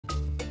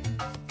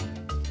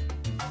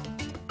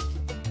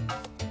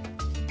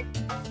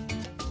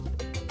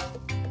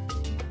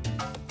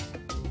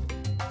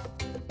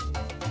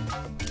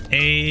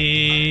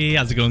Hey,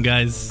 how's it going,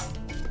 guys?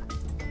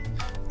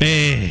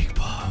 Big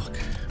bug.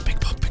 Big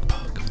bug, big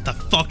bug. What the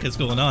fuck is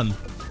going on?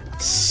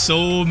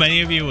 So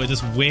many of you were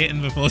just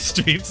waiting before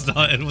stream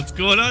started. What's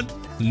going on?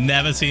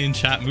 Never seen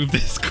chat move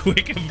this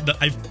quick.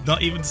 I've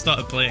not even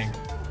started playing.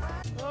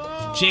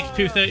 Jake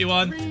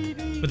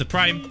Pew31 with the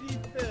Prime.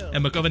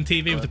 And McGovern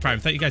TV with the Prime.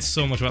 Thank you guys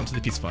so much. Welcome to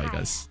the Peace Party,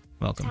 guys.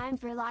 Welcome. Time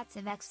for lots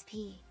of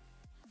XP.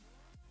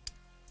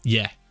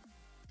 Yeah.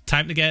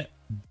 Time to get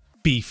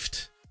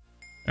beefed.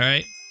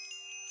 Alright?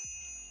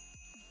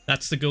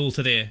 That's the goal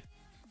today.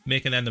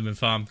 Make an Enderman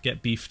farm.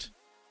 Get beefed.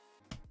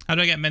 How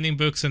do I get mending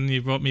books and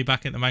you brought me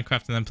back into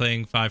Minecraft and I'm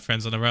playing 5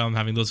 friends on a realm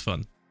having loads of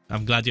fun?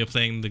 I'm glad you're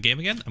playing the game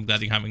again. I'm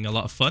glad you're having a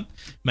lot of fun.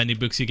 Mending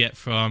books you get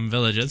from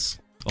villagers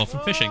or from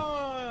fishing.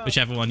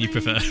 Whichever one you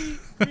prefer.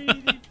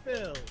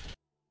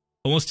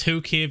 Almost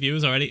 2k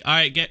views already.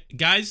 Alright,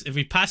 guys, if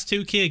we pass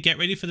 2k, get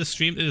ready for the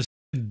stream to just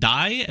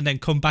die and then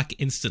come back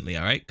instantly,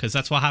 alright? Because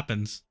that's what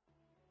happens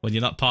when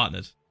you're not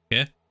partnered,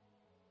 okay?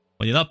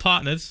 When you're not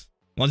partnered,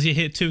 once you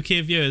hit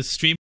 2k viewers,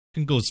 stream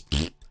goes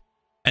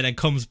and then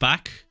comes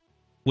back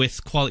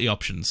with quality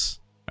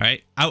options,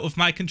 alright? Out of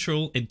my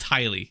control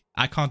entirely.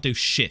 I can't do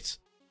shit.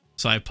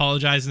 So I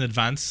apologize in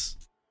advance.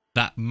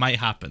 That might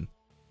happen,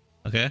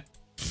 okay?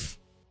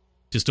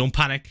 Just don't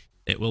panic.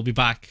 It will be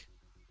back.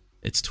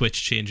 It's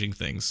Twitch changing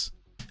things.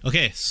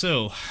 Okay,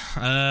 so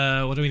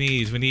what do we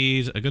need? We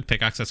need a good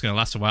pickaxe that's going to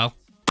last a while.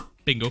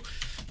 Bingo.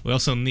 We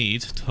also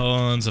need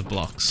tons of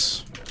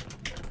blocks.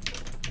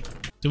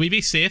 Do we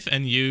be safe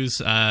and use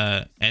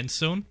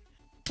endstone?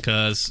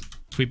 Because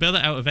if we build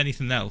it out of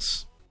anything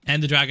else,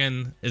 Ender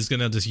Dragon is going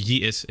to just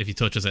yeet it if he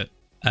touches it.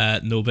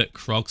 Nobit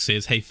Krog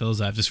says, hey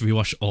Phils, I've just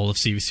rewatched all of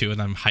Series 2 and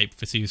I'm hyped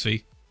for Series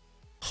 3.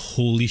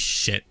 Holy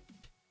shit.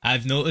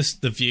 I've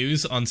noticed the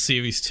views on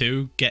Series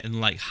 2 getting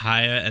like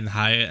higher and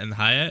higher and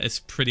higher. It's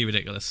pretty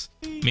ridiculous.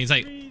 It means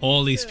like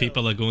all these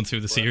people are going through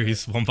the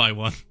series one by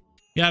one.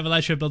 Yeah, I have a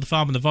light show, build a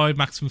farm and avoid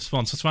maximum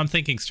spawns. That's what I'm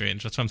thinking,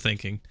 Strange. That's what I'm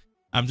thinking.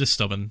 I'm just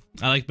stubborn.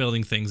 I like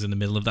building things in the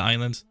middle of the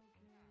island.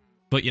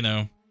 But you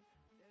know,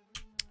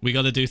 we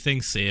gotta do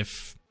things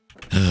safe.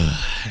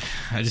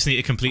 I just need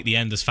to complete the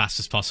end as fast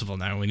as possible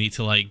now. We need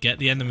to like get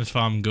the Enderman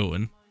farm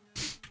going.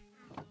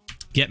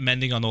 Get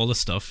mending on all the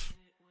stuff.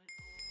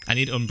 I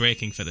need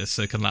unbreaking for this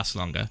so it can last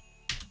longer.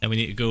 Then we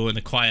need to go and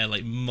acquire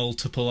like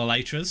multiple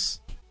elytras.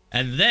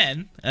 And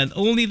then, and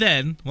only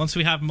then, once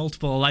we have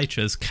multiple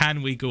elytras,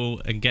 can we go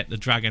and get the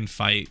dragon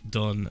fight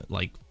done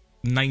like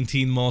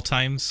 19 more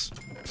times.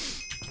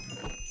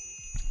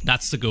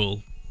 That's the goal.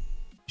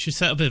 You should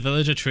set up a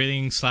villager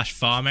trading /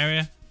 farm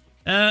area.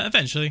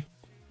 Eventually.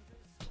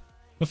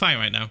 We're fine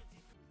right now.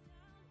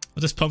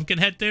 What does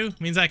Pumpkinhead do?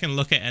 It means I can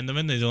look at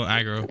Enderman, they don't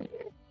aggro.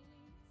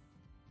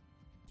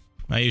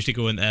 I usually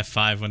go into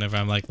F5 whenever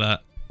I'm like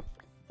that.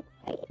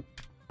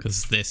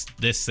 Because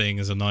this thing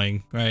is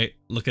annoying, right?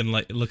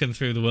 Looking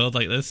through the world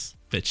like this.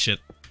 Bit shit.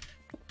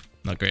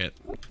 Not great.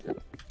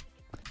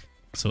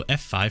 So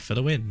F5 for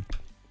the win.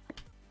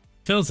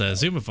 Phil's there.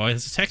 Zoomer Void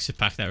has a texture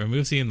pack that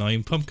removes the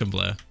annoying pumpkin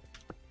blur.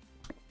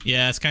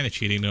 Yeah, it's kind of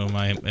cheating though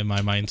in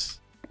my mind.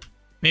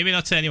 Maybe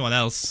not to anyone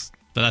else,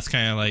 but that's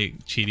kind of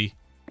like cheaty.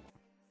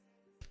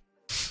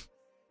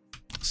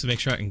 So make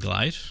sure I can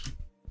glide.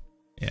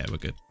 Yeah, we're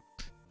good.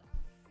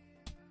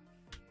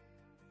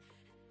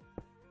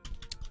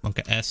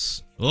 Monka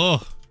S.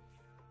 Oh!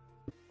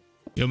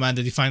 Yo man,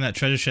 did you find that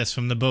treasure chest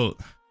from the boat?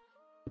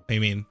 What do you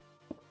mean?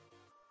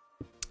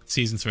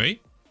 Season 3?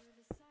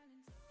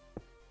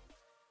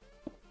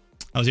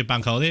 I was your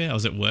bank holiday, I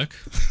was at work.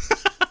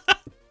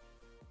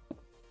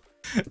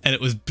 And it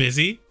was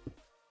busy.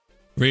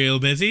 Real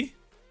busy.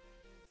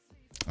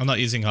 I'm not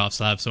using half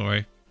slabs, don't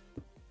worry.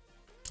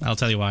 I'll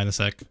tell you why in a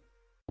sec.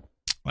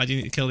 Why do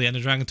you need to kill the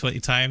Ender Dragon 20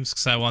 times?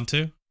 Because I want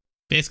to.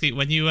 Basically,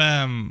 when you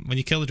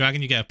kill the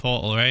dragon, you get a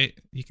portal, right?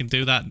 You can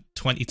do that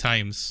 20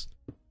 times.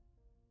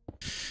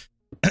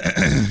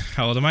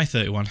 How old am I?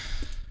 31.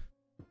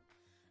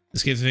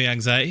 This gives me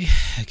anxiety.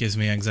 It gives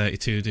me anxiety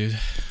too, dude.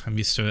 I'm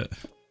used to it.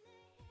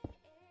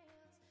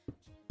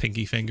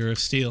 Pinky finger of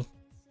steel.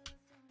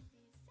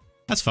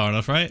 That's far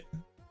enough, right?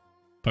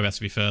 Probably has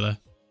to be further.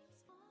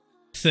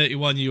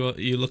 31,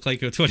 you look like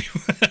you're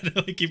 21.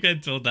 I keep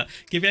getting told that.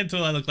 Keep getting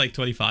told I look like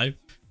 25.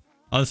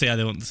 Honestly, I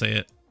don't say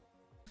it.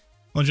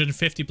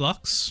 150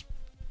 blocks.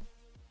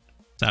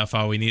 Is that how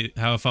far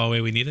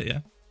away we need it, yeah?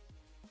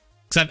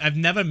 Because I've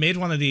never made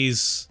one of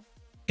these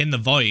in the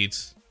void,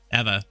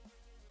 ever.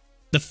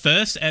 The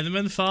first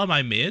Enderman farm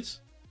I made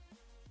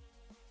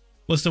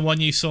was the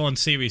one you saw on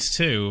Series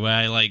 2, where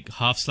I like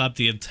half-slabbed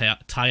the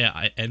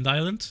entire end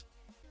island.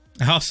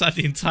 I half-slabbed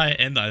the entire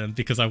end island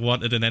because I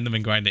wanted an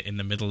Enderman grinder in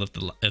the middle of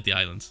the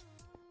island.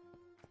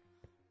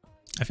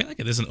 I feel like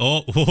it isn't.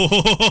 Oh!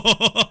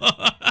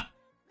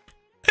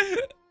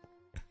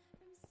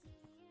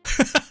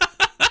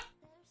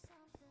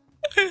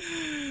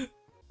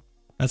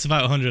 That's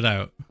about 100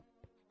 out.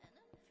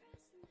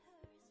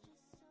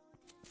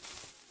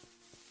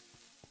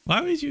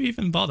 Why would you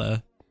even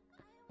bother?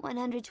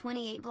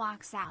 128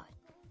 blocks out.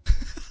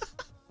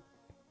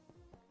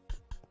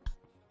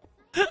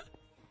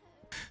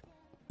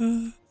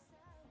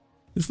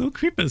 There's no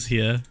creepers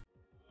here.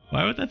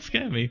 Why would that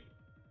scare me?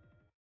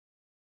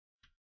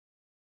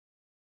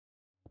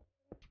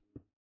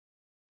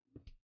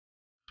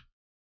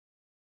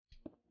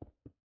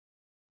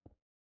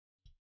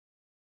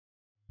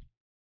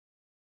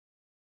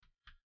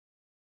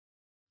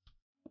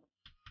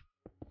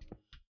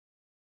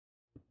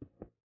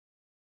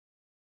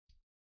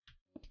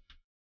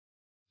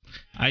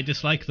 I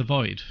dislike the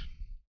void.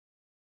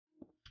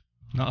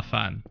 Not a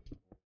fan.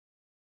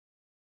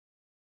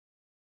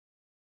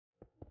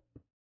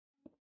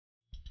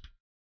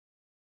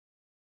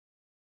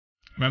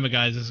 Remember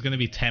guys, this is going to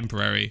be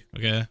temporary,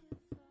 okay?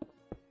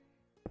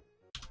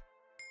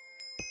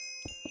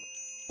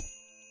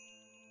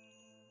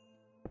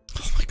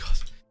 Oh my god.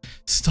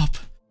 Stop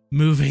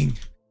moving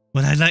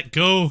when I let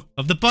go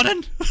of the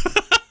button!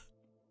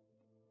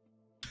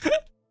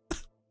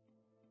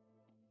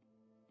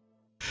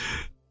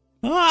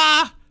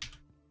 Ah!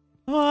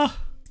 Oh!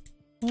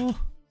 Oh!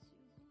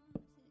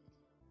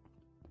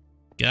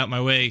 Get out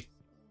my way.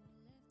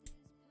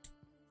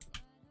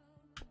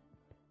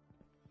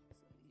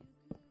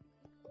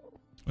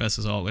 This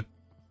is awkward.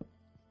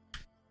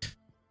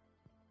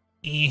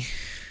 Alright,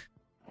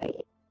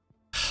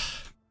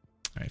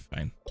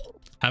 fine.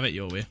 Have it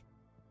your way.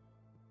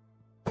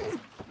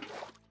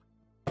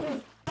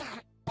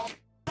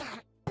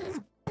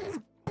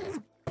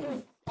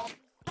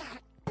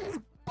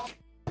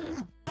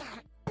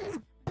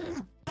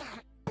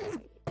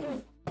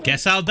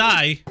 Guess I'll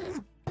die,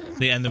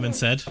 the Enderman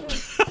said.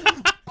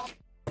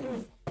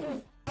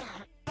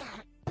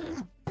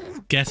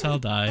 Guess I'll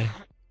die.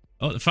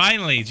 Oh,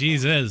 finally!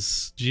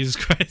 Jesus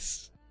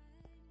Christ.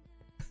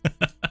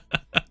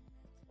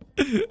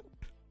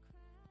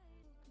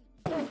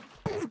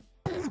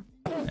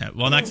 Yeah,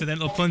 one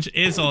accidental punch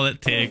is all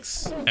it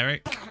takes,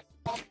 Eric.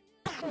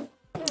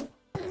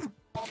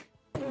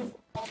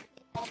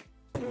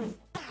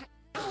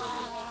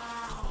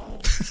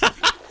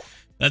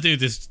 That dude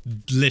just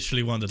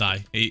literally wanted to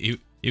die. He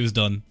was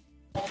done.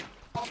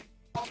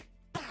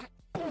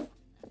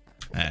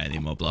 I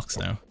need more blocks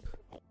now.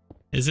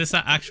 Is this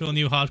that actual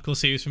new hardcore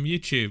series from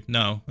YouTube?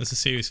 No, this is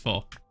series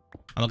 4.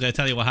 I'm not going to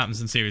tell you what happens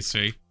in series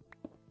 3.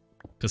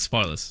 Because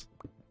spoilers.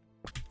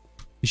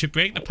 You should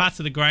break the path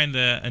to the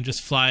grinder and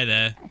just fly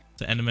there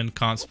so Enderman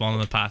can't spawn on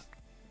the path.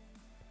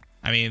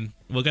 I mean,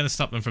 we're going to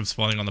stop them from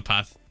spawning on the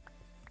path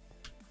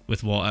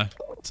with water,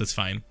 so it's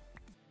fine.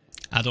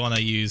 I don't want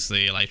to use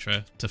the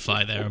elytra to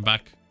fly there and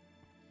back.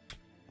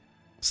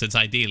 Since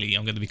ideally,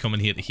 I'm going to be coming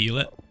here to heal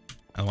it.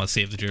 I want to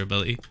save the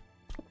durability.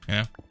 You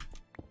know?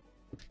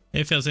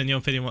 It feels, in your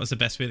opinion, what is the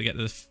best way to get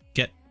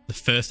the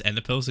first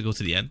ender pearls to go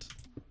to the end?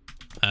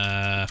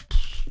 I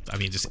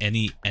mean, just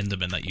any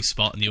enderman that you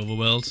spot in the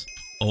overworld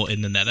or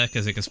in the nether,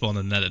 because they can spawn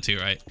in the nether too,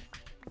 right?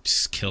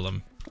 Just kill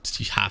them.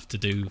 You have to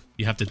do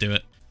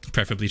it.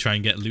 Preferably try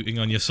and get looting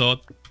on your sword.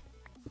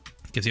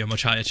 Gives you a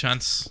much higher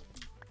chance.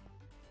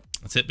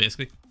 That's it,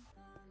 basically.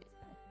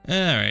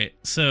 Alright,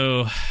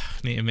 so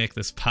need to make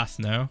this path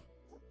now.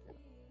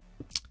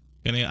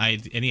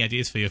 Any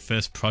ideas for your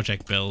first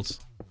project build?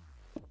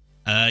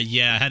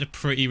 Yeah, I had a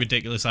pretty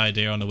ridiculous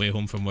idea on the way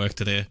home from work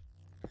today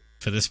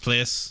for this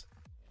place.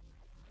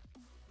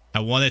 I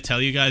want to tell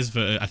you guys,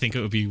 but I think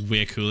it would be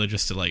way cooler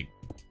just to like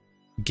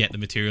get the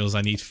materials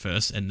I need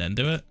first and then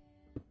do it.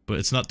 But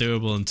it's not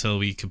doable until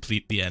we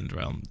complete the end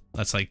realm.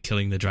 That's like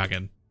killing the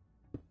dragon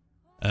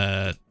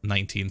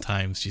 19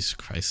 times. Jesus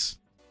Christ.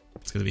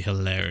 It's gonna be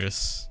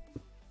hilarious.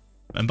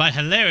 And by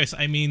hilarious,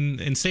 I mean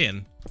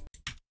insane.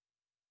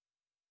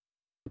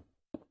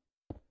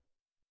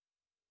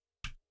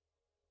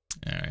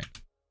 Alright.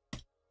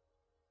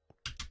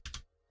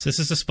 So this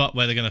is the spot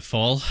where they're gonna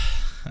fall.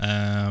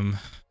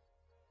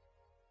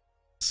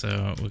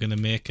 So we're gonna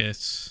make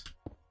it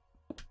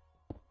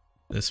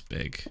this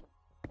big.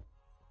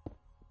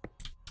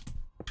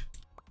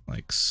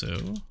 Like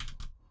so.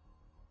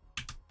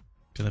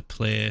 Gonna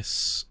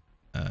place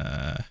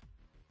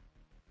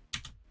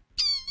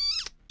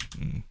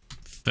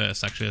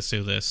first, actually, let's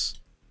do this.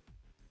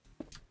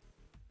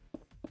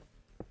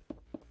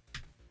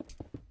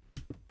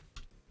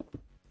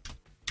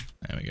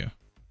 There we go.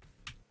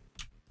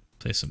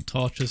 Place some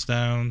torches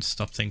down,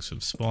 stop things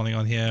from spawning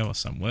on here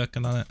whilst I'm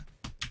working on it.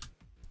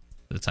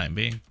 For the time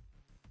being.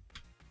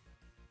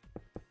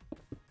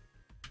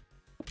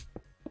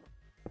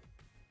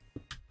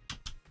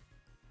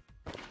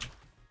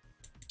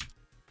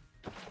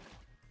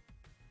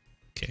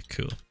 Okay,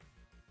 cool.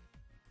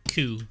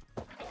 Cool.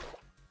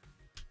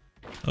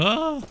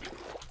 Oh!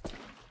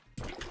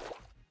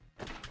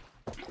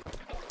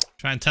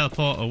 Try and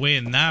teleport away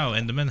now,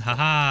 Enderman.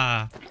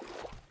 Haha!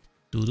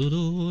 Do do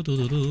do do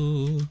do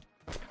do.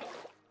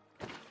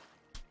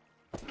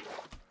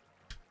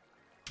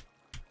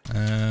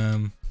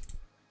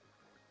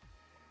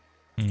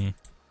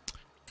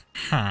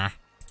 Huh.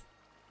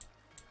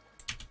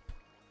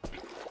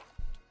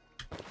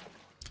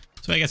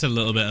 So I guess a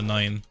little bit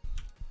annoying.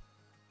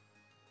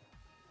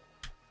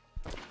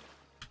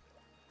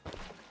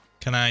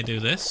 Can I do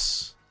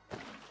this?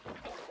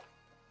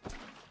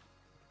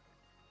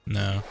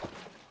 No.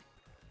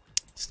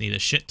 need a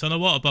shit ton of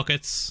water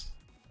buckets.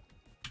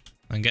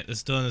 And get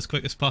this done as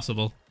quick as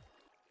possible.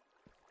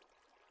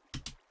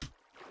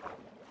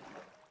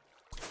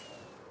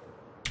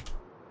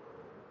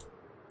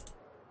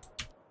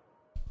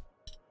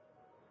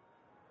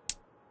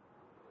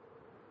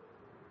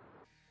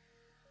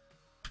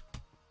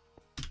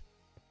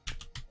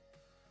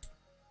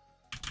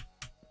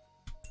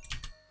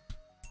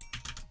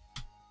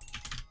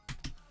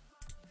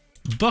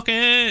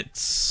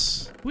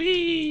 Buckets!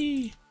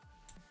 Whee!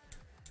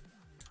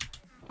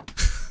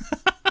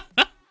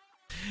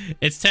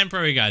 It's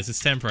temporary, guys. It's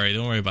temporary.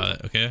 Don't worry about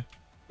it, okay?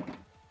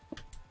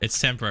 It's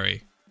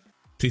temporary.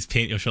 Please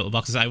paint your shuttle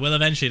boxes. I will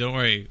eventually, don't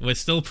worry. We're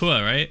still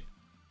poor, right?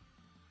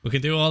 We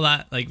can do all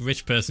that, like,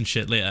 rich person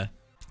shit later.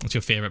 What's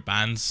your favorite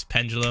bands?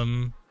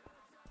 Pendulum.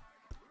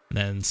 And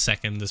then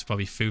second is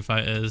probably Foo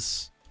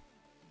Fighters.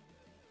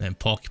 Then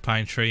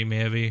Porcupine Tree,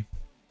 maybe.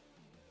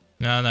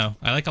 No.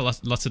 I like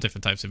lots of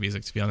different types of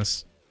music, to be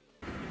honest.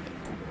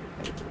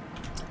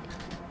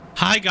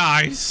 Hi,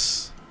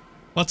 guys.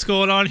 What's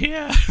going on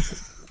here?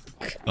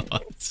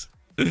 God.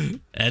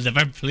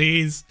 Enderman,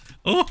 please.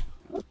 Oh.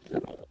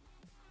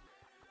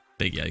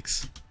 Big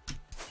yikes.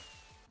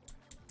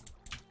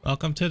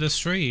 Welcome to the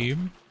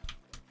stream.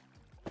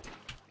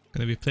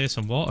 Gonna be playing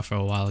some water for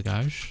a while,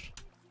 guys.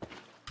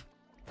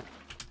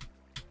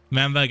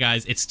 Remember,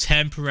 guys, it's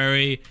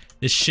temporary.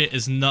 This shit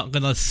is not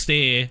gonna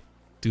stay.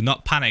 Do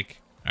not panic,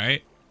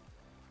 alright?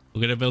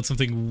 We're gonna build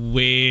something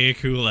way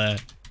cooler,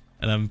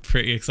 and I'm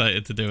pretty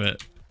excited to do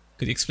it.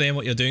 Could you explain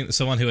what you're doing to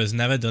someone who has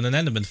never done an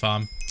Enderman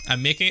farm?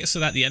 I'm making it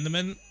so that the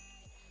Enderman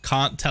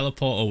can't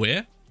teleport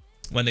away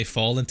when they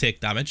fall and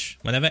take damage.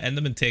 Whenever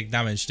Endermen take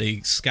damage,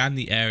 they scan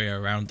the area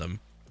around them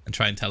and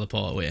try and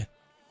teleport away.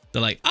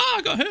 They're like, ah,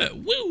 I got hurt,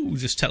 woo,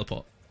 just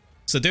teleport.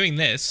 So doing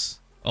this,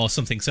 or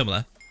something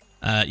similar,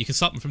 you can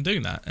stop them from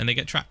doing that, and they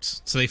get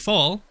trapped. So they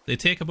fall, they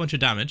take a bunch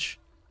of damage,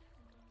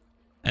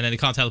 and then they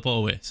can't teleport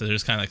away, so they're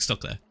just kind of like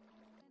stuck there.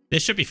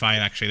 This should be fine,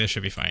 actually. This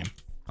should be fine.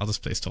 I'll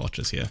just place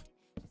torches here.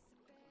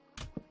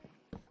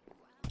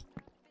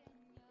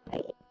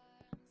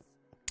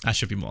 That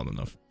should be more than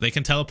enough. They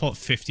can teleport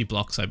 50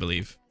 blocks, I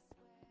believe.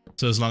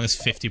 So as long as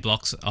 50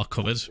 blocks are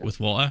covered with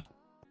water,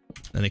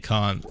 then they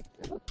can't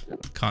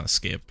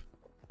escape.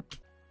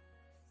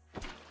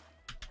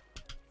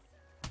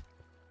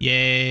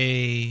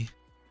 Yay!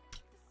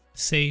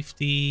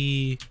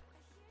 Safety.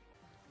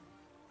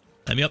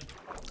 Let me up.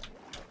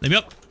 Let me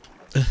up.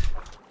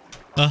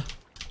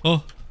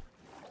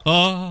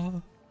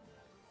 Oh.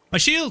 My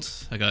shield!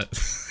 I got it.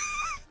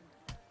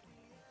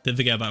 Didn't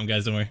forget about him,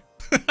 guys, don't worry.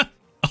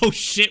 Oh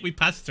shit, we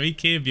passed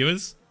 3k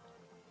viewers.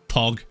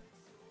 Pog.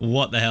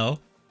 What the hell?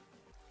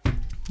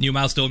 New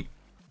milestone.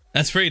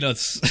 That's pretty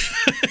nuts.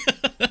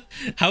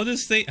 How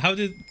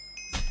did...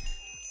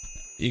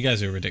 You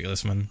guys are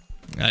ridiculous, man.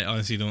 I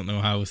honestly don't know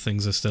how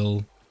things are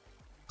still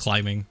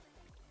climbing.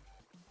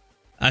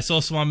 I saw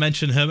someone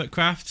mention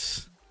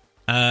Hermitcraft.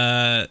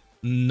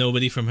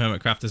 Nobody from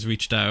Hermitcraft has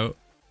reached out.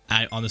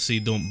 I honestly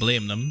don't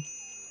blame them,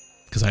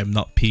 because I'm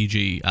not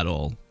PG at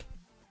all.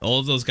 All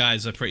of those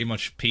guys are pretty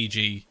much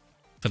PG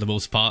for the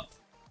most part.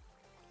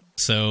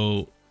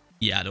 So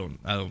yeah, I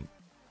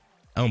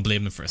don't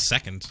blame them for a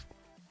second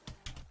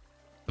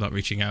for not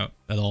reaching out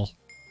at all.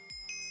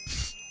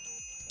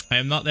 I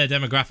am not their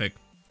demographic,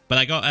 but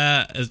I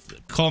got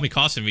Call Me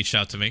Carson reached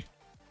out to me.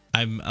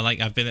 I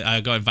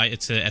got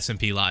invited to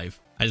SMP Live.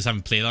 I just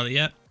haven't played on it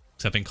yet,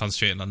 so I've been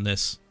concentrating on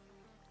this.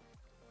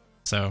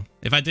 So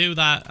if I do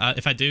that,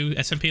 if I do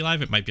SMP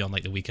Live, it might be on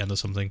like the weekend or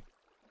something.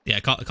 Yeah,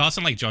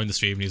 Carson like joined the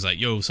stream and he was like,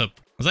 "Yo, what's up?"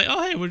 I was like,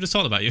 "Oh hey, we're just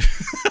talking about you."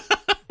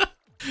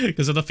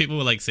 Because enough people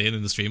were like saying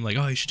in the stream like,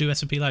 "Oh, you should do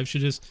SMP Live, you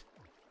should just..."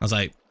 I was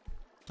like,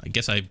 I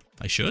guess I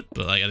should,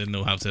 but like I didn't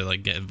know how to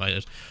like get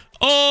invited.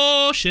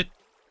 Oh shit.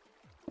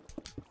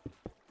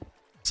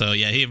 So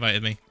yeah, he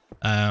invited me.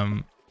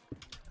 I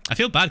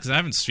feel bad because I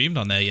haven't streamed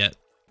on there yet,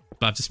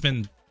 but I've just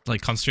been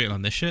like concentrating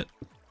on this shit.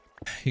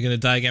 You're gonna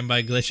die again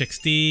by Glitch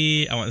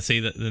XD. I want to see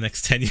that the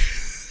next 10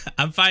 years.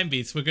 I'm fine,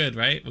 Beats. We're good,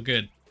 right? We're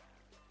good.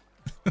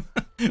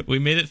 We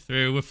made it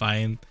through. We're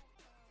fine.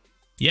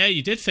 Yeah,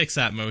 you did fix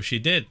that, Mosh. You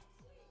did.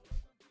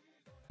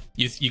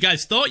 You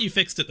guys thought you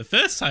fixed it the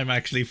first time,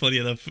 actually, funny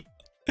enough.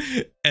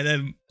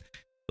 And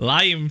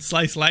then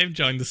Slice Lime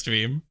joined the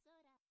stream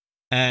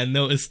and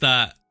noticed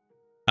that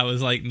I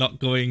was like not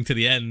going to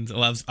the end.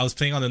 Well, I was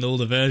playing on an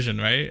older version,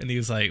 right? And he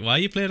was like, "Why are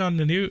you playing on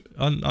the new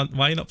why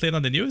are you not playing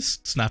on the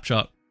newest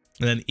snapshot?"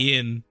 And then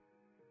Ian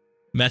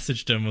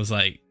messaged him, was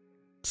like,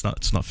 It's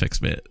not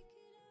fixed, mate."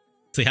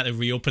 So he had to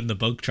reopen the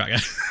bug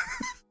tracker.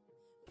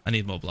 I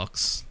need more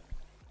blocks.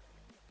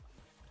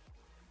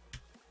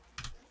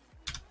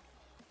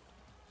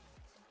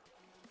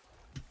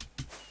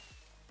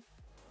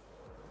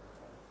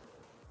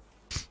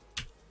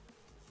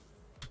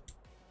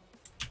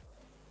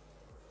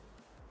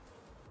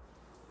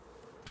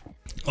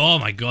 Oh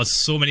my god,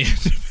 so many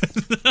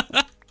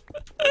Endermen.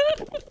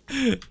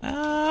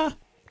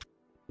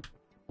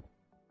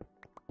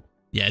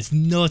 Yeah, it's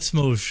nuts,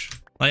 Mosh.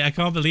 Like, I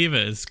can't believe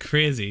it. It's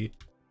crazy.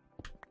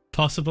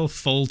 Possible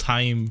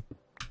full-time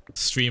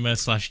streamer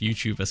slash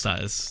YouTuber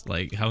status.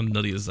 Like, how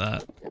nutty is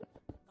that?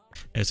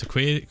 It's a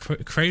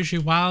crazy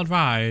wild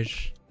ride.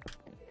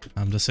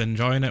 I'm just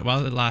enjoying it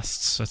while it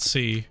lasts. Let's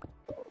see.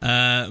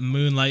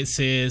 Moonlight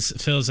says,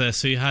 Phil's there,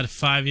 so you had a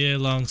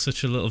 5-year-long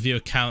such a little viewer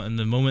count, and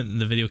the moment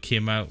the video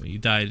came out, you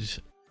died.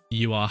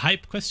 You are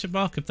hype, question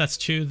mark? If that's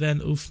true,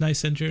 then oof,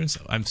 nice endurance.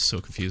 I'm so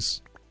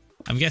confused.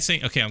 I'm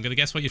guessing, okay, I'm gonna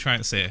guess what you're trying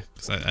to say,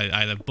 because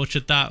I either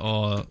butchered that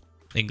or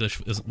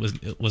English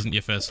wasn't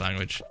your first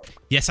language.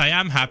 Yes, I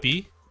am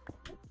happy,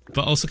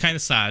 but also kind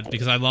of sad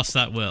because I lost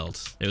that world.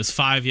 It was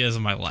 5 years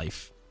of my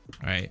life,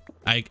 right?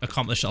 I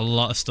accomplished a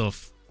lot of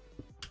stuff,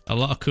 a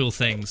lot of cool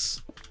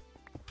things.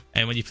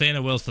 And when you play in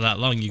a world for that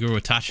long, you grow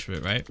attached to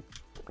it, right?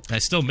 And I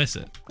still miss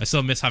it. I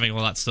still miss having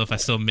all that stuff. I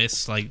still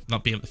miss, like,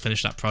 not being able to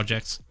finish that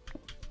project.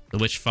 The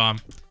witch farm.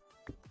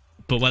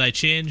 But would I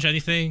change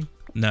anything?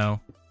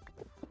 No.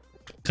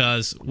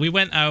 Because we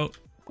went out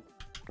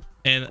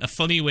in a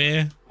funny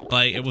way.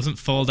 Like, it wasn't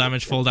fall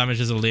damage. Fall damage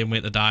is a lame way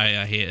to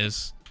die. I hate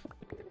it.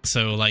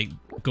 So, like,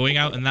 going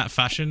out in that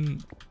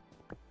fashion,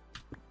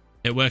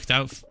 it worked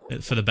out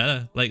for the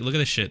better. Like, look at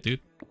this shit, dude.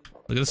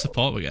 Look at the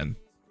support we're getting.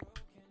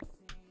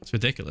 It's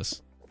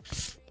ridiculous.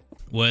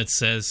 Word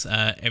says,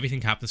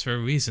 everything happens for a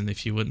reason.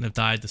 If you wouldn't have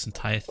died, this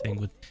entire thing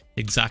would...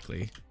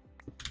 Exactly.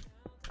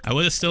 I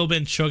would have still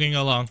been chugging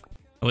along.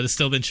 I would have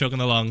still been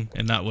chugging along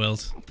in that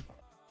world.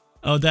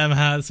 Oh,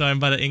 damn, so I'm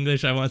bad at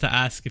English. I wanted to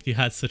ask if you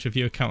had such a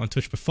viewer count on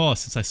Twitch before,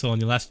 since I saw in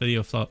your last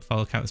video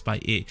follow count is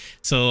by 8.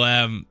 So,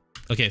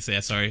 okay, so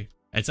yeah, sorry.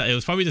 It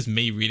was probably just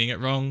me reading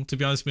it wrong, to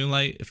be honest,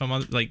 Moonlight. If I'm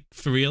on, like,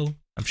 for real,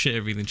 I'm shit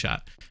at reading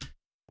chat.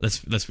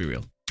 Let's be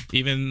real.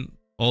 Even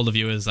all the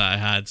viewers that I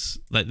had,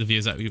 like the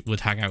viewers that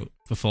would hang out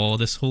before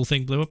this whole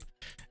thing blew up,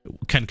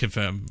 can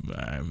confirm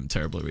I'm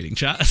terrible at reading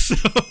chat. So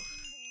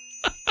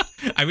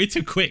I read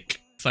too quick,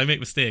 so I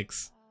make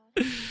mistakes.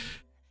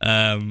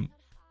 But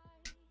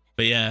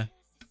yeah,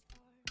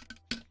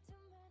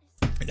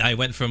 I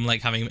went from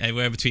like having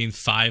anywhere between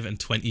 5 and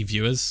 20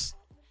 viewers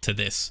to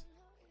this.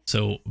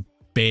 So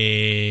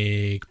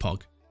big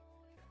pog.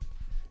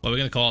 What are we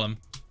gonna call him?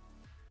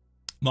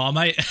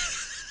 Marmite.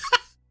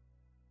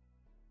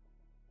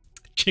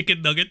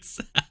 Chicken nuggets.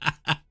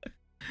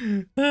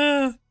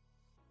 At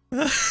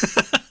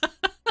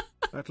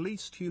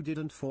least you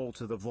didn't fall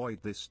to the void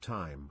this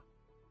time.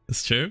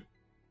 It's true.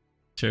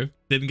 True.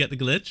 Didn't get the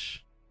glitch.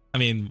 I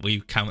mean,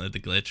 we counted the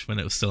glitch when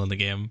it was still in the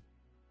game.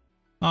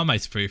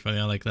 Marmite's pretty funny.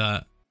 I like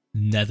that.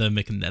 Nether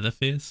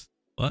McNetherface.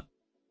 What?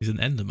 He's an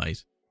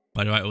endermite.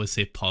 Why do I always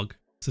say pog?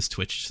 Is this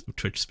Twitch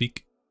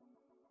speak?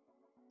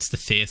 It's the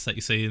face that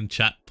you see in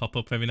chat pop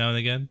up every now and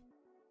again.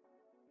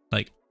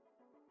 Like,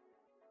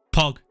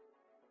 pog.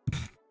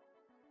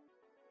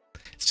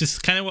 It's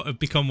just kind of what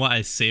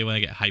I say when I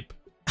get hype.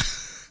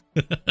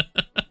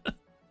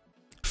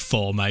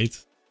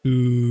 Fortnite.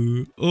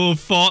 Ooh. Oh,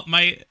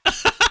 Fortnite.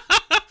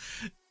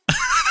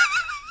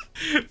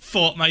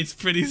 Fortnite's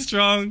pretty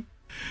strong.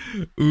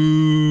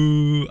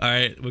 Ooh.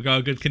 Alright, we got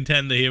a good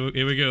contender.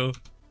 Here we go.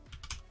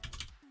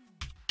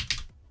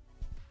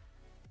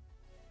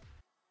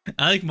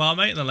 I like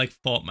Marmite and I like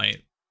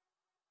Fortnite.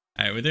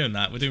 Alright, we're doing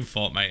that. We're doing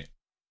Fortnite.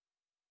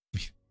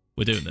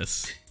 We're doing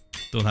this.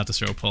 Don't have to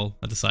throw a poll.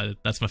 I decided.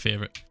 That's my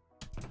favorite.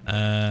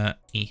 Alright,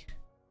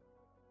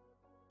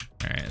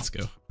 let's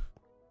go.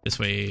 This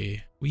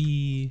way.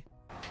 The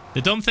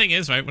dumb thing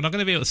is, right, we're not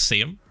going to be able to see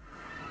him.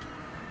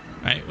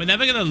 Right? We're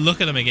never going to look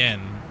at him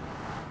again.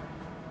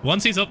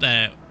 Once he's up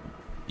there,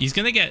 he's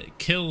going to get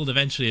killed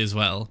eventually as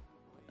well.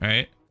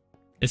 Right?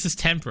 This is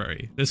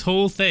temporary. This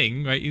whole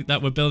thing, right,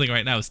 that we're building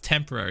right now is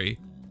temporary.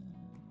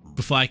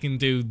 Before I can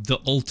do the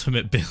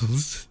ultimate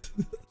build.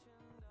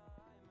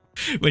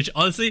 Which,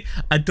 honestly,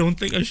 I don't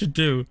think I should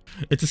do.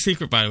 It's a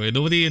secret, by the way.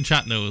 Nobody in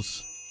chat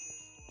knows.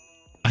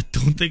 I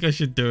don't think I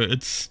should do it.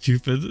 It's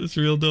stupid. It's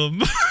real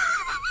dumb.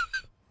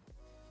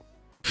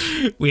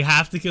 We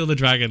have to kill the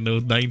dragon, though,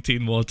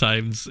 19 more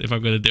times if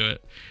I'm going to do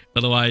it.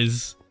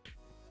 Otherwise,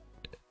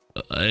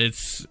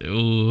 it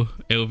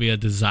will be a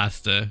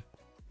disaster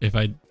if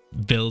I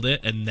build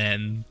it and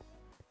then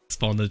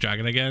spawn the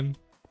dragon again.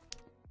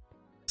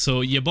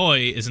 So your boy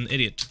is an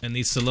idiot and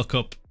needs to look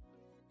up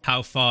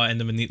how far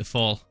Enderman need to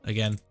fall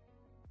again.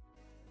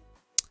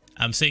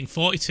 I'm saying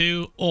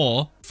 42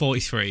 or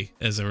 43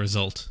 as a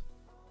result.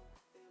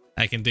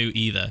 I can do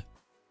either.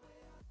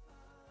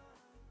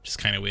 Just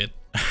kind of weird.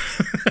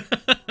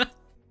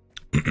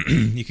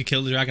 You could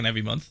kill the dragon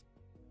every month.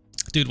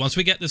 Dude, once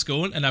we get this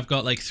going and I've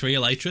got like 3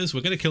 elytras,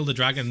 we're going to kill the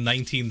dragon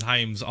 19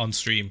 times on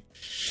stream.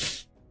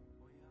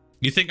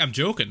 You think I'm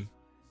joking?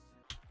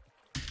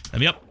 Let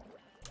me up.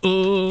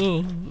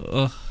 Oh,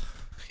 I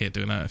hate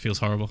doing that. It feels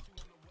horrible.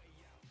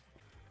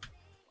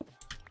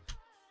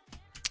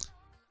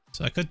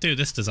 So I could do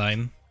this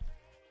design.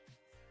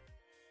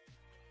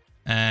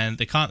 And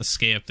they can't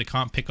escape. They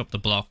can't pick up the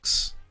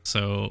blocks.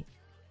 So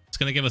it's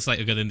going to give us like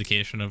a good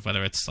indication of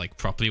whether it's like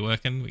properly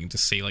working. We can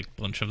just see like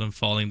a bunch of them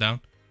falling down.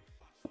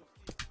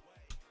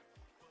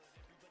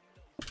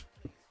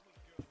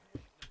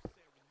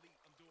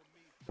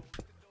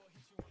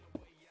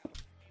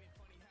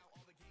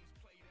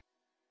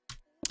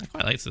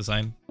 I like the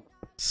design.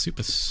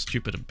 Super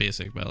stupid and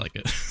basic, but I like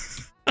it.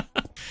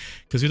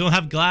 Because we don't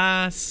have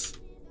glass.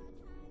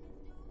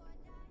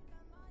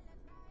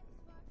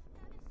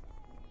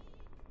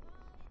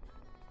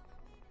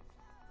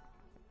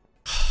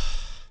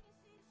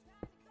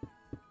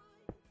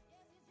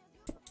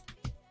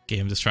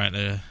 Game just trying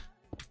to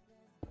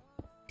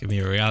give me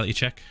a reality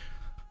check.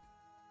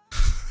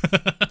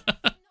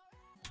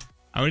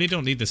 I really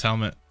don't need this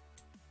helmet,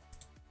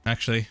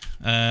 actually.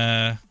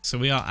 So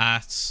we are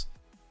at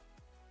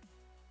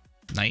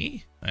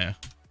 90? Yeah.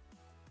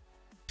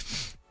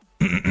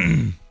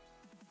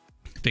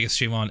 Biggest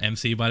streamer on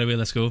MC, by the way.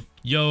 Let's go.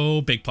 Yo,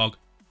 Big Pog.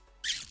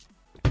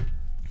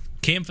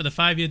 Came for the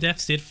 5-year death,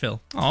 stayed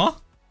Phil. Aw,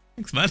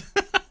 thanks, man.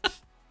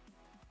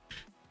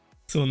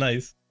 So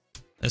nice.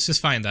 Let's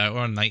just find out. We're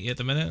on 90 at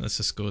the minute. Let's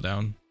just go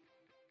down.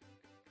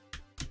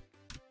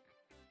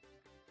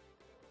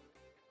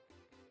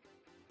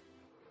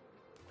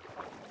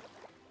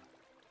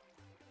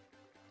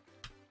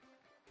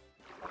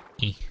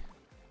 E.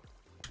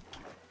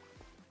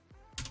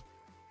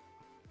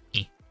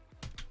 E.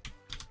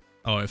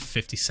 Oh, I have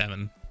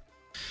 57.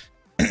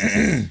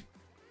 That's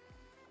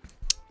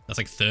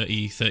like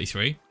 30,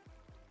 33.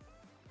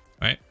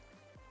 Right?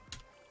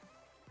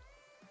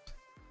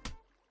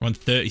 We're on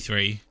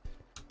 33.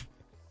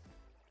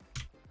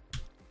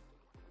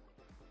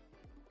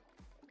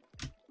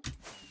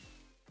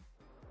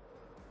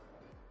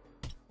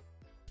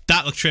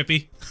 That looked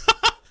trippy.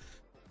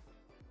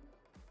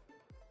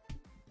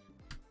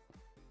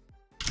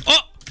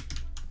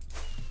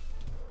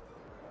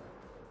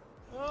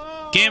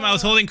 Game, I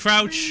was holding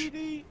crouch.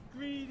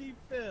 Greedy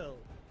Phil.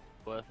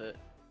 Worth it.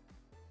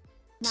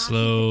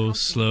 Slow,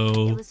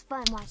 slow. It was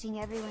fun watching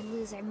everyone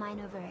lose their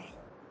mind over it.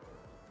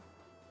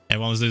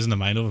 Everyone was losing their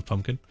mind over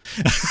Pumpkin.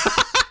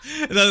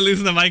 And then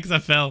losing their mind because I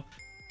fell.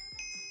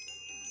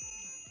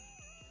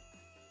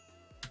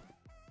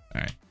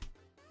 Alright.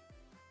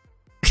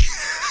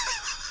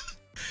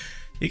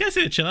 You guys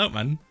need to chill out,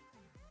 man.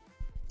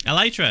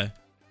 Elytra.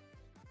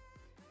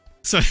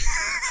 Sorry.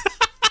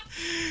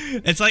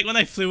 It's like when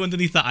I flew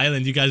underneath the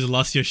island, you guys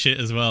lost your shit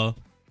as well.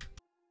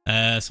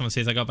 Someone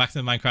says, I got back to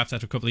Minecraft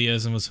after a couple of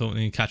years and was hoping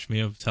to catch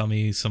me up. Tell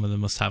me some of them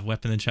must have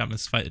weapon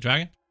enchantments to fight the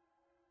dragon.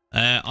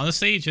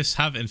 Honestly, just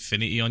have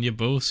infinity on your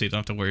bow so you don't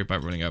have to worry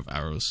about running out of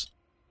arrows.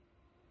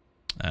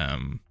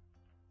 In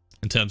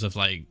terms of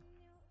like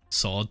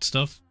sword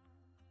stuff.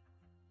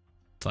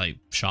 It's like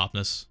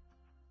sharpness.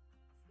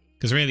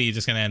 Because really you're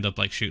just going to end up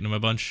like shooting them a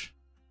bunch.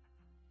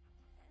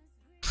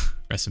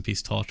 Rest in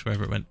peace, Torch,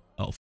 wherever it went.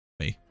 Oh, f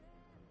me.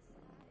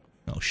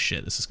 Oh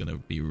shit, this is going to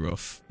be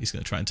rough. He's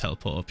going to try and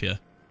teleport up here.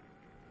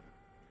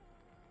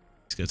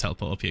 He's going to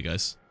teleport up here,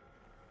 guys.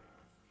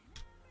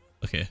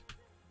 Okay.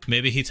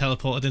 Maybe he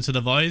teleported into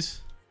the void?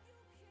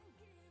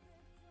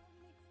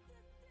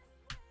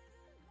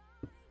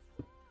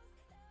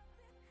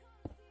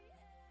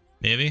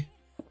 Maybe?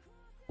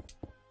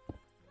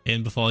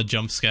 In before a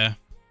jump scare.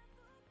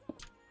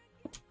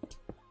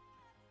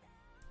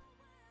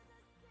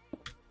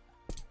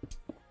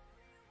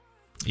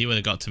 He would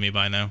have got to me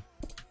by now.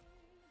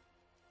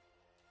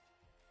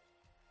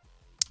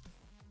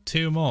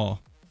 2 more.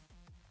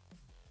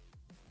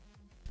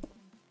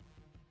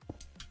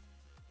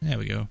 There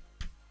we go.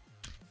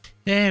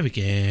 There we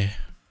go.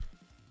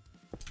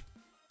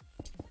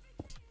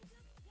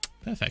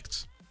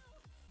 Perfect.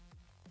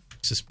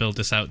 Let's just build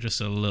this out just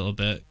a little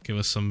bit. Give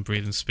us some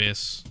breathing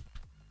space.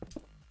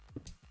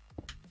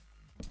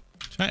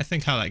 Trying to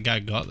think how that guy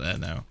got there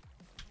now.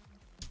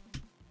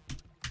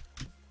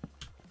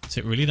 Is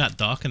it really that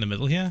dark in the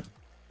middle here?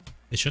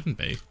 It shouldn't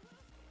be.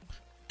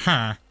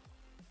 Huh.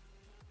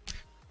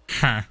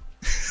 Huh.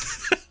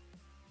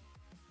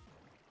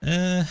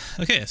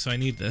 Okay, so I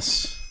need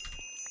this.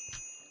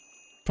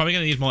 Probably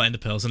gonna need more ender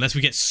pearls unless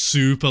we get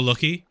super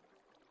lucky.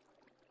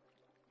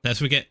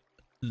 Unless we get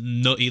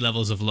nutty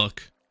levels of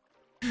luck.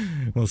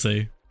 We'll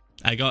see.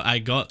 I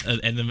got an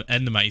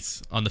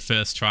endermite on the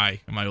first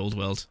try in my old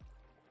world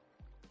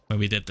when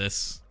we did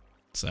this.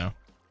 So I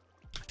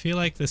feel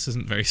like this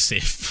isn't very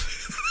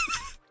safe.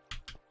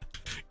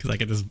 Because I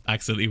can just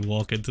accidentally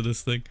walk into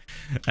this thing.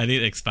 I need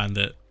to expand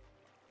it.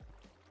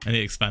 I need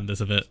to expand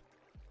this a bit.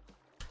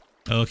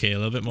 Okay, a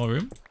little bit more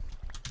room.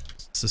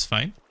 This is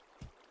fine.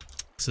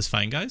 This is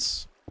fine,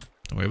 guys.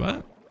 Don't worry about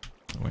it.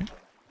 Don't worry.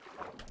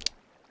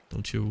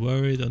 Don't you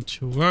worry. Don't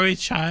you worry,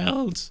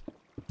 child.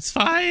 It's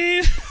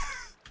fine.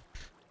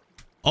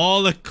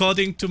 All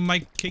according to my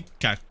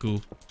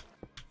Kikaku.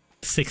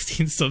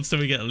 16 subs so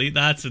we get elite.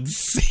 That's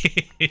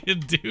insane,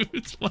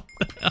 dude. What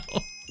the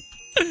hell?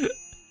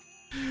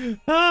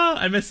 Ah,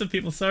 I missed some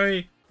people.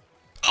 Sorry.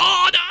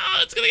 Oh no,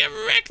 it's gonna get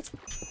wrecked.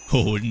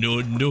 Oh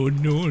no, no,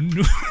 no,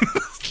 no.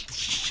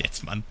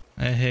 Shit, man.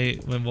 I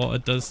hate when water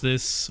does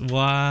this.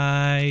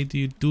 Why do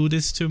you do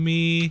this to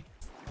me?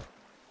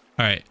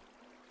 Alright.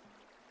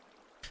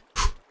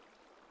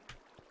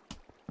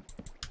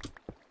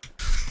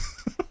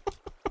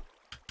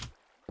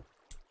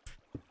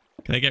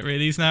 Can I get rid of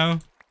these now?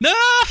 No!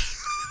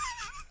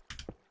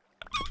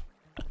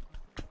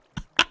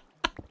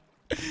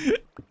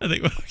 I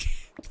think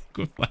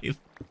we're fine.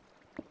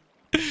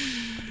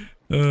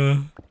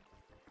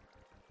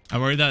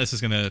 I'm worried that this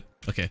is gonna...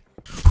 Okay.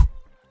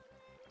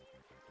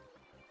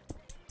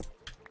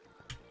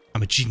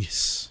 I'm a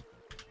genius.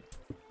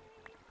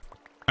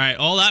 Alright,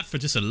 all that for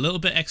just a little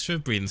bit extra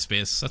breathing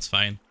space. That's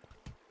fine.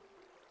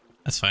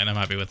 That's fine, I'm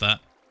happy with that.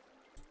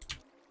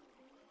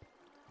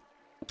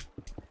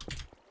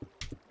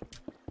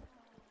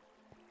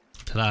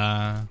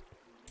 Ta-da!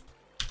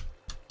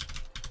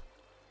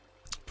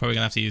 Probably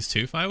gonna have to use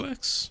 2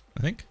 fireworks,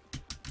 I think.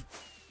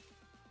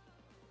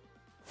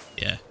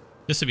 Yeah,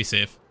 just to be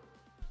safe.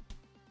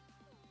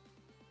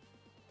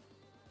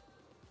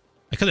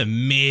 I could have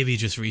maybe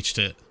just reached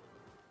it.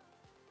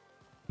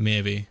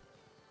 Maybe.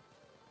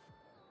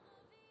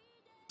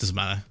 Doesn't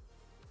matter.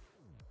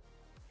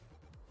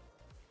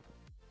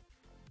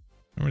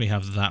 I don't really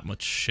have that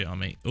much shit on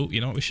me. Oh,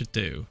 you know what we should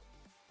do?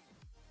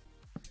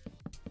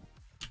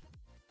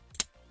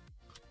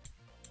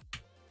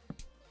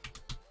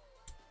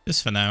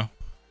 Just for now.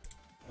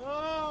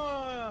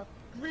 Oh,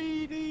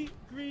 greedy.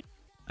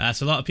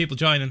 That's a lot of people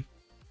joining.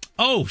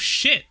 Oh,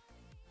 shit!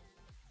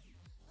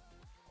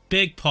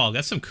 Big Pog.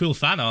 That's some cool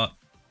fan art.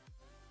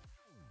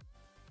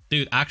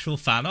 Dude, actual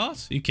fan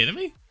art? Are you kidding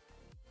me?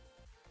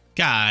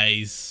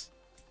 Guys.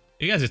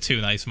 You guys are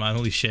too nice, man.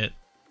 Holy shit.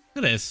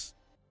 Look at this.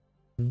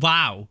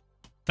 Wow.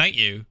 Thank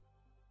you.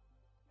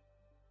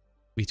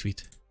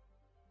 Retweet.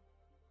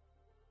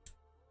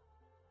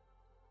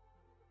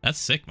 That's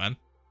sick, man.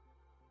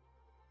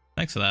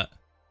 Thanks for that.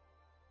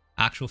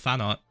 Actual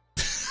fan art.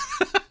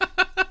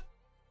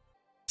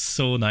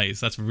 So nice.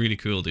 That's really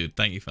cool, dude.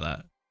 Thank you for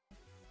that.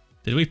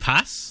 Did we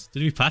pass?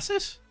 Did we pass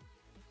it?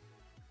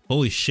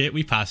 Holy shit,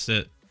 we passed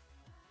it.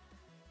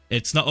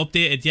 It's not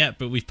updated yet,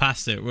 but we've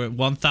passed it. We're at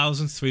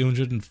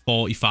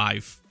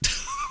 1,345.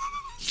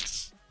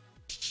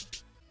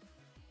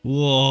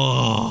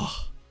 Whoa.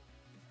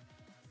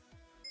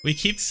 We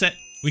keep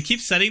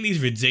setting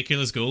these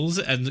ridiculous goals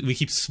and we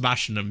keep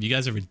smashing them. You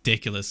guys are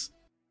ridiculous.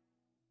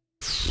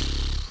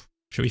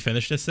 Should we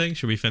finish this thing?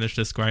 Should we finish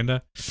this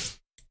grinder?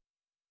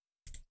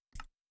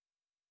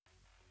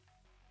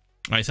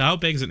 Alright, so how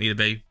big does it need to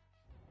be?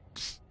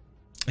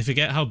 I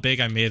forget how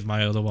big I made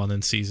my other one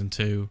in season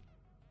 2.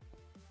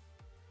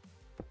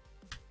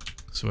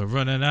 So we're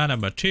running out of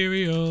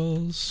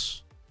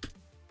materials.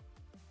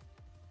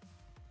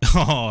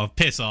 Oh,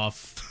 piss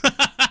off.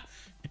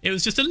 It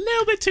was just a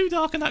little bit too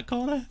dark in that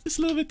corner. Just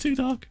a little bit too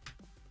dark.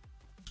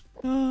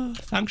 Oh,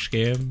 thanks,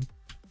 game.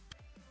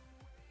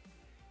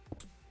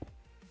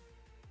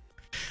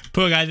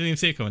 Poor guy didn't even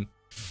see it coming.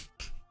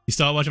 You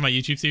start watching my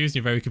YouTube series and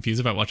you're very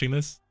confused about watching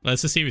this? Well,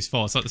 it's a series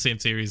 4. It's not the same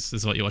series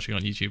as what you're watching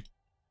on YouTube.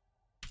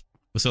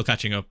 We're still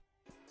catching up.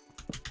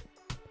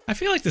 I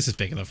feel like this is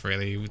big enough,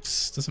 really. It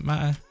just doesn't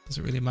matter. Does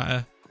it really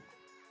matter?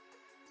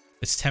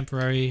 It's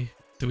temporary.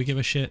 Do we give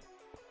a shit?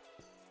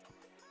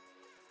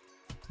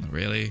 Not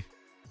really.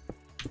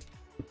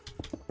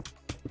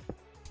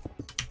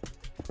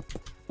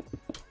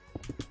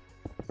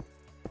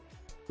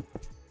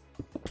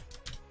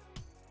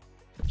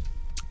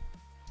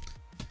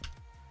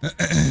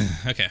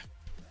 Okay.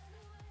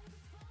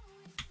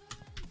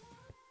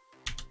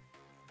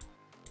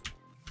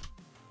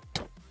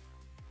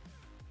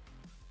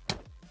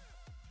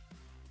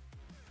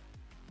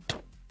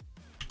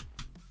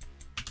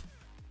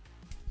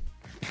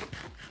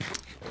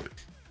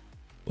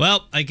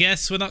 Well, I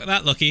guess we're not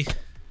that lucky.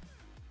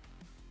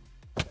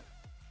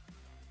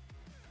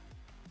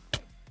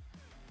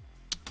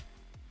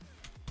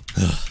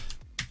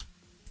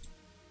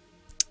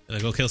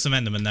 Gotta go kill some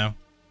Enderman now.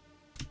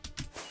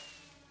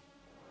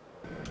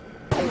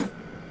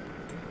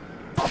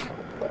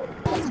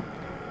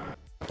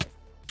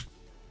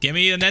 Give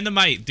me an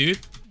Endermite, dude.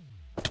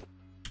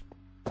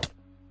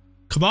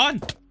 Come on.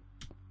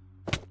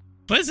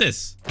 What is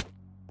this?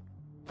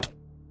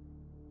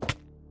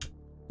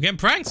 We're getting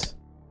pranked.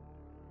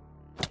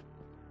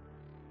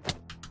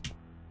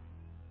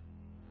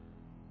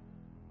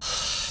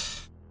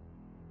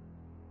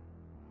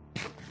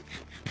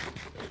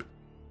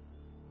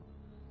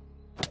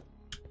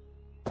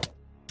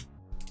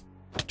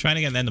 Trying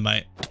to get an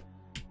Endermite.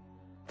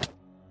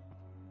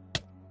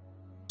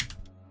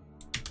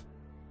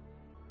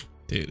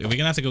 Dude, are we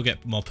gonna have to go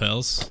get more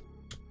pearls?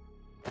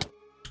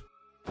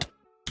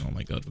 Oh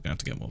my god, we're gonna have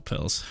to get more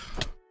pearls.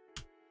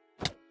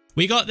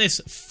 We got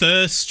this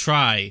first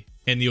try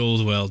in the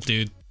old world,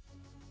 dude.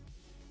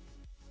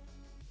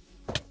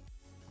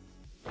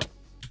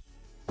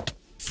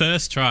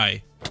 First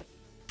try.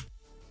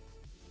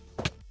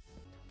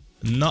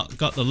 Not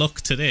got the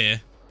luck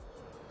today.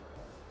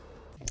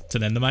 It's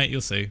an Endermite,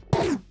 you'll see.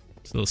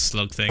 It's a little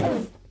slug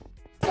thing.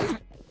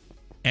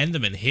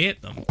 Endermen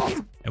hate them.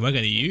 And we're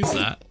gonna use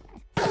that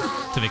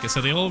to make it so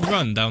they all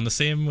run down the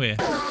same way.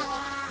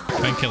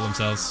 Try and kill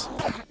themselves.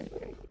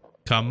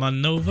 Come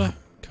on over.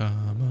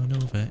 Come on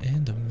over,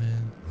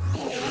 Enderman.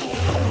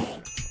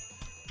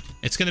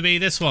 It's gonna be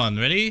this one.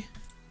 Ready?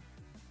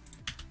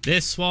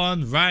 This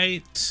one,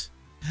 right.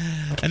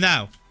 And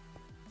now. .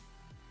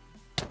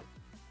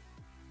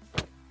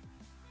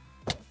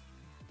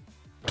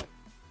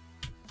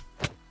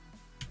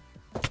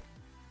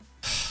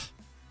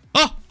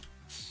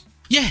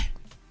 Yeah!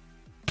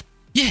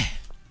 Yeah!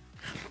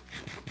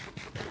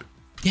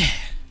 Yeah!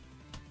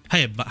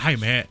 Hi,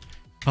 mate.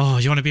 Oh,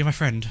 you want to be my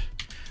friend?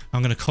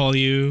 I'm gonna call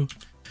you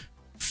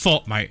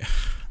Fortnite.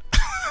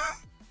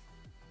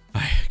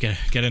 Alright,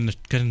 get in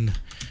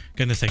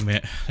the thing,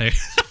 mate.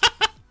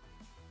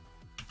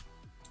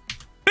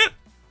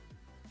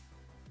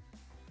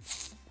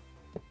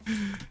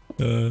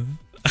 There.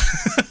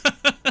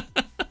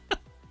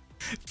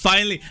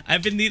 Finally,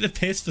 I've been needing to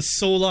piss for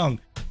so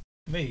long.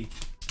 Me.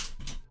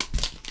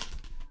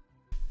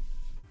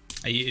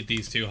 I yeeted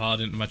these too hard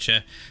into my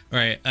chair.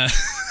 Right. Gotta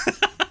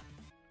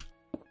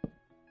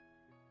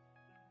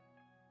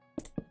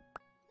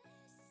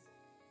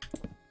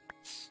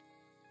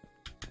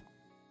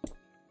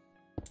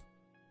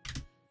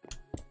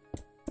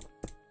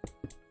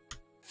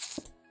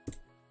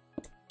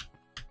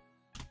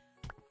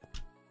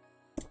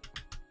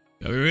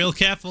be real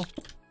careful.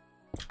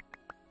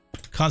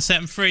 Can't set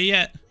him free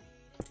yet.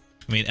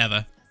 I mean,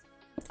 ever.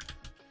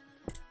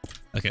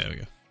 Okay, there we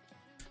go.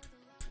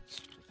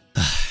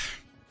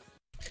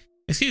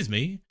 Excuse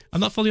me, I'm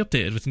not fully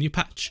updated with the new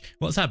patch.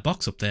 What's that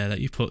box up there that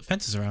you put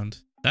fences around?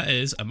 That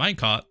is a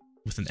minecart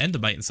with an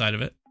endermite inside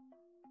of it.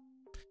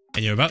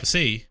 And you're about to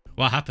see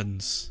what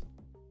happens.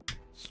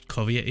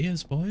 Cover your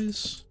ears,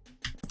 boys.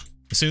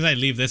 As soon as I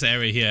leave this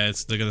area here,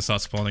 they're gonna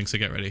start spawning, so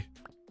get ready.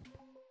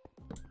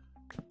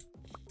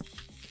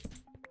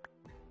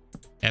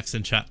 F's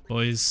in chat,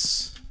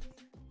 boys.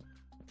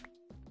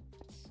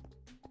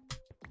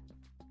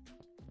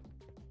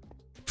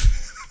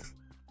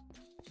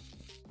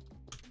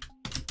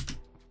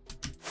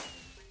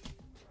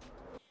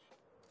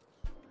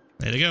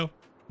 There they go.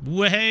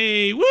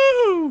 Way,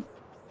 woo!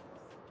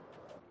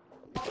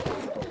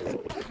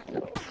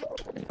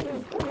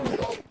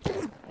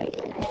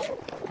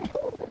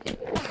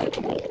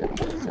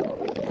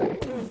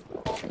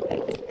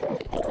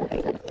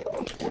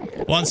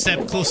 One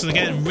step closer to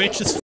getting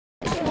rich as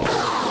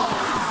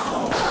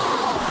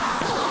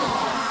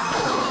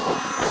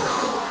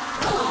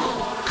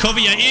cover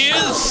your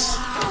ears!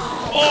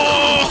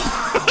 Oh!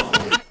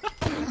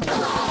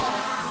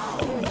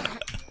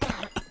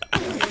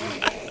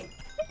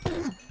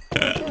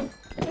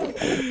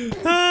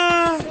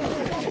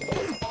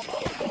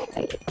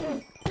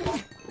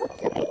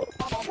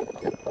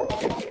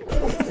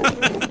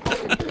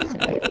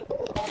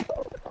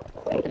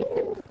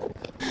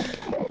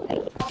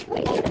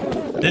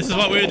 This is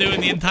what we were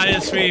doing the entire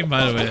stream,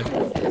 by the way.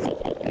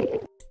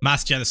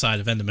 Mass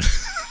genocide of Enderman.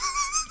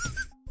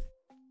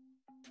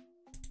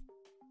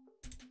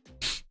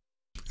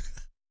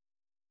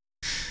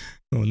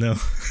 Oh no.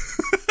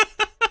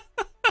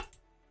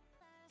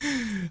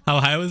 How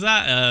high was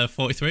that?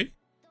 43?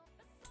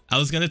 I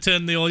was gonna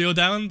turn the audio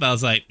down, but I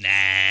was like, nah.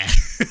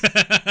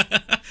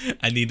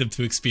 I need them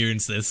to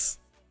experience this.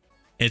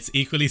 It's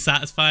equally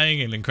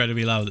satisfying and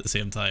incredibly loud at the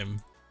same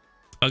time.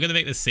 If I'm gonna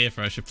make this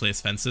safer, I should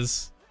place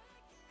fences.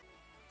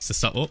 To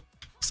stop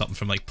them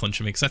from like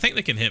punching me, because I think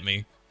they can hit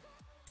me.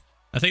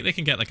 I think they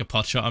can get like a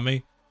pot shot on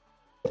me.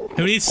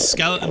 Who needs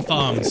skeleton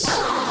farms?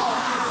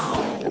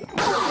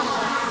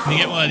 Can you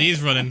get one of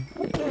these running?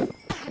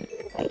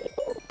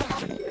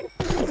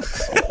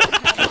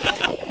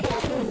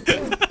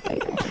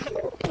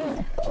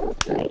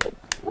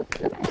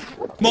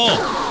 More!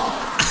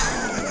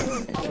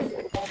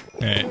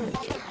 Alright.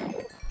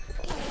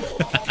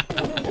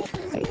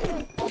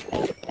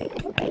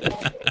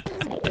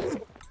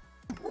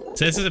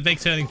 So this is a big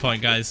turning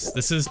point, guys.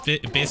 This is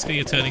basically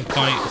a turning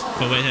point,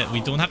 but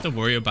we don't have to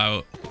worry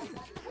about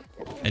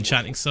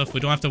enchanting stuff. We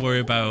don't have to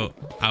worry about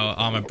our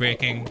armor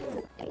breaking.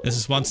 This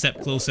is one step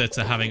closer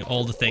to having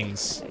all the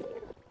things.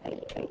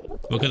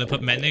 We're going to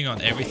put mending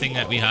on everything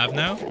that we have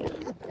now.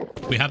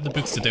 We have the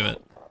boots to do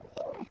it.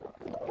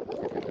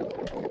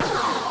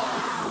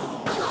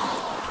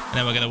 And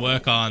then we're going to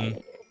work on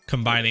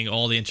combining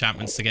all the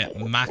enchantments to get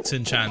max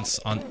enchants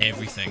on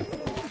everything.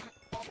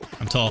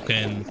 I'm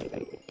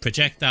talking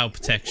projectile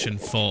protection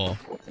 4,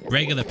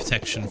 regular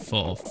protection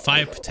 4,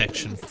 fire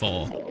protection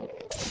 4.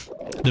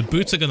 The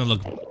boots are going to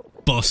look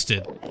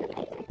busted.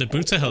 The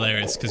boots are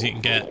hilarious because you can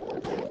get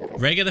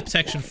regular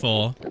protection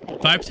 4,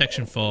 fire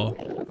protection 4,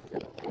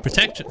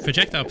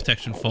 projectile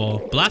protection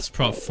 4, blast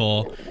prot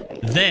 4,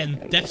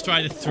 then depth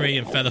strider 3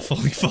 and feather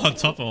falling 4 on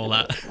top of all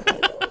that.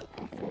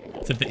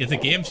 It's a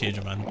game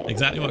changer, man.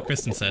 Exactly what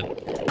Kristen said.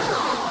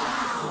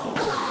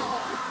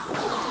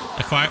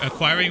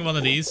 Acquiring one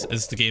of these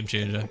is the game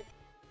changer.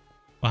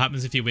 What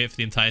happens if you wait for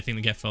the entire thing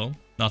to get full?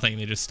 Nothing,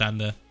 they just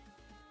stand there.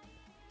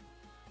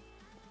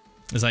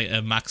 There's like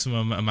a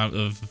maximum amount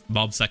of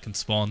mobs that can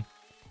spawn.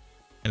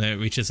 And then it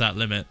reaches that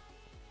limit,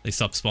 they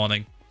stop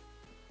spawning.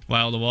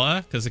 Why all the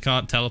water? Because they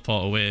can't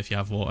teleport away if you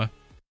have water.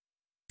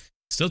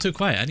 Still too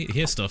quiet, I need to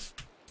hear stuff.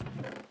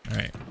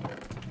 Alright.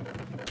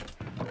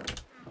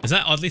 Is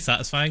that oddly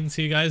satisfying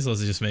to you guys, or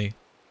is it just me?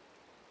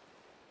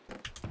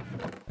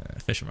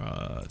 Fishing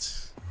rod.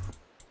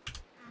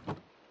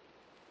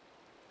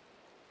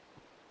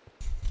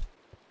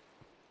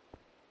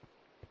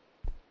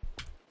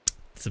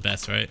 It's the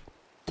best, right?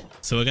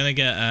 So we're gonna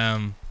get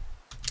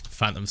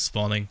phantoms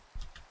spawning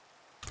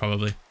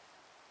probably.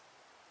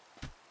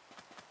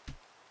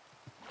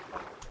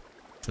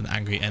 It's an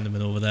angry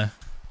Enderman over there.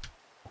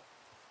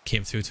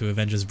 Came through to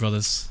avenge his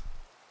brothers.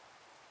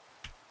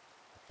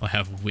 I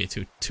have way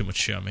too much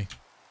shit on me.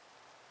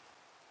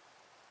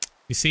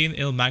 You seen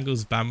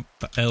Ilmango's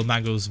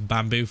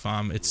bamboo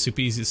farm? It's super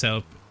easy to set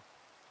up.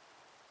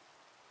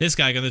 This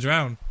guy gonna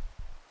drown.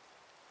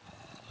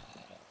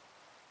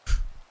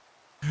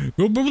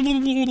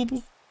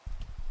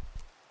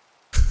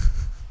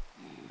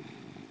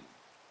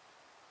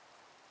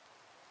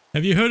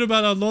 Have you heard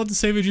about our Lord and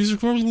Savior Jesus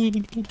Christ?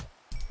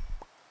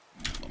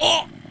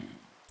 Oh!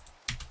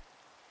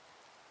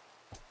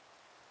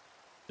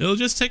 It'll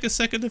just take a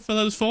second to fill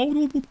out his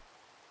phone.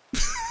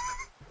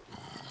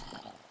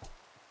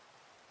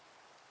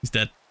 He's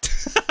dead.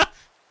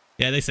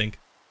 Yeah, they sink.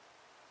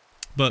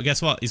 But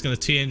guess what? He's going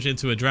to change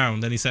into a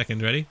drowned any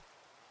second. Ready?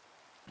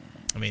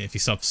 I mean, if he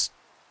stops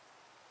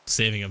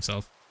saving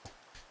himself.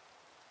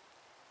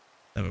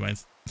 Never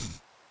mind.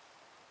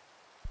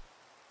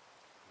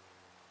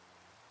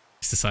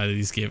 He's decided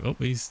he's gave up.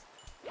 He's...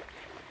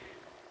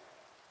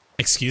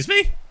 Excuse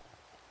me?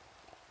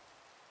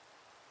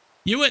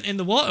 You went in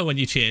the water when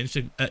you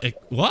changed.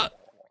 What?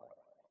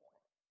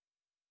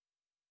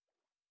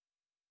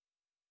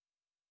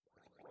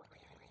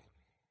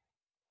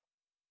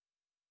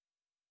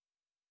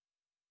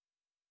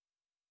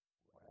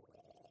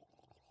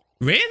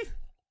 Rain?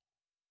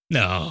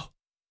 No.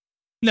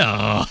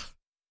 No.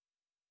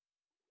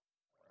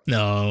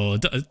 No.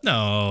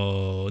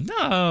 No. No.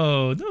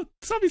 No.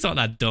 Somebody's not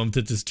that dumb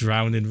to just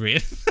drown in rain.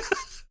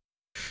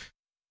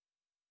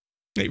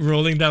 Like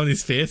rolling down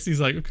his face. He's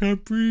like, I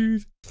can't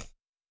breathe.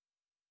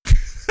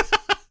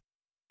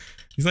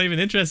 He's not even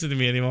interested in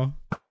me anymore.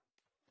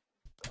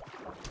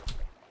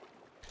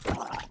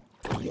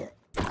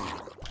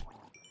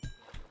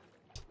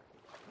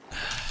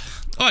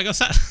 Oh, I got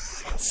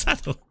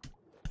saddle.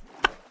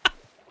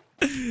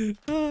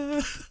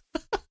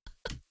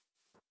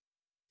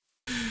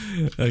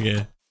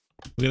 Okay.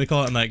 We're gonna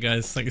call it a night,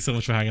 guys. Thank you so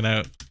much for hanging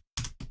out.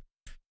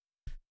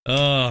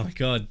 Oh my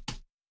god.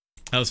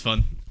 That was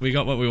fun. We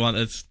got what we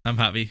wanted. I'm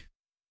happy.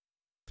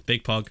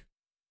 Big pog.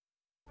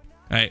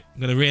 Alright,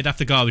 I'm gonna raid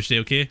after garbage day,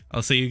 okay?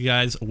 I'll see you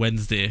guys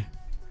Wednesday.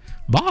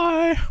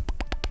 Bye!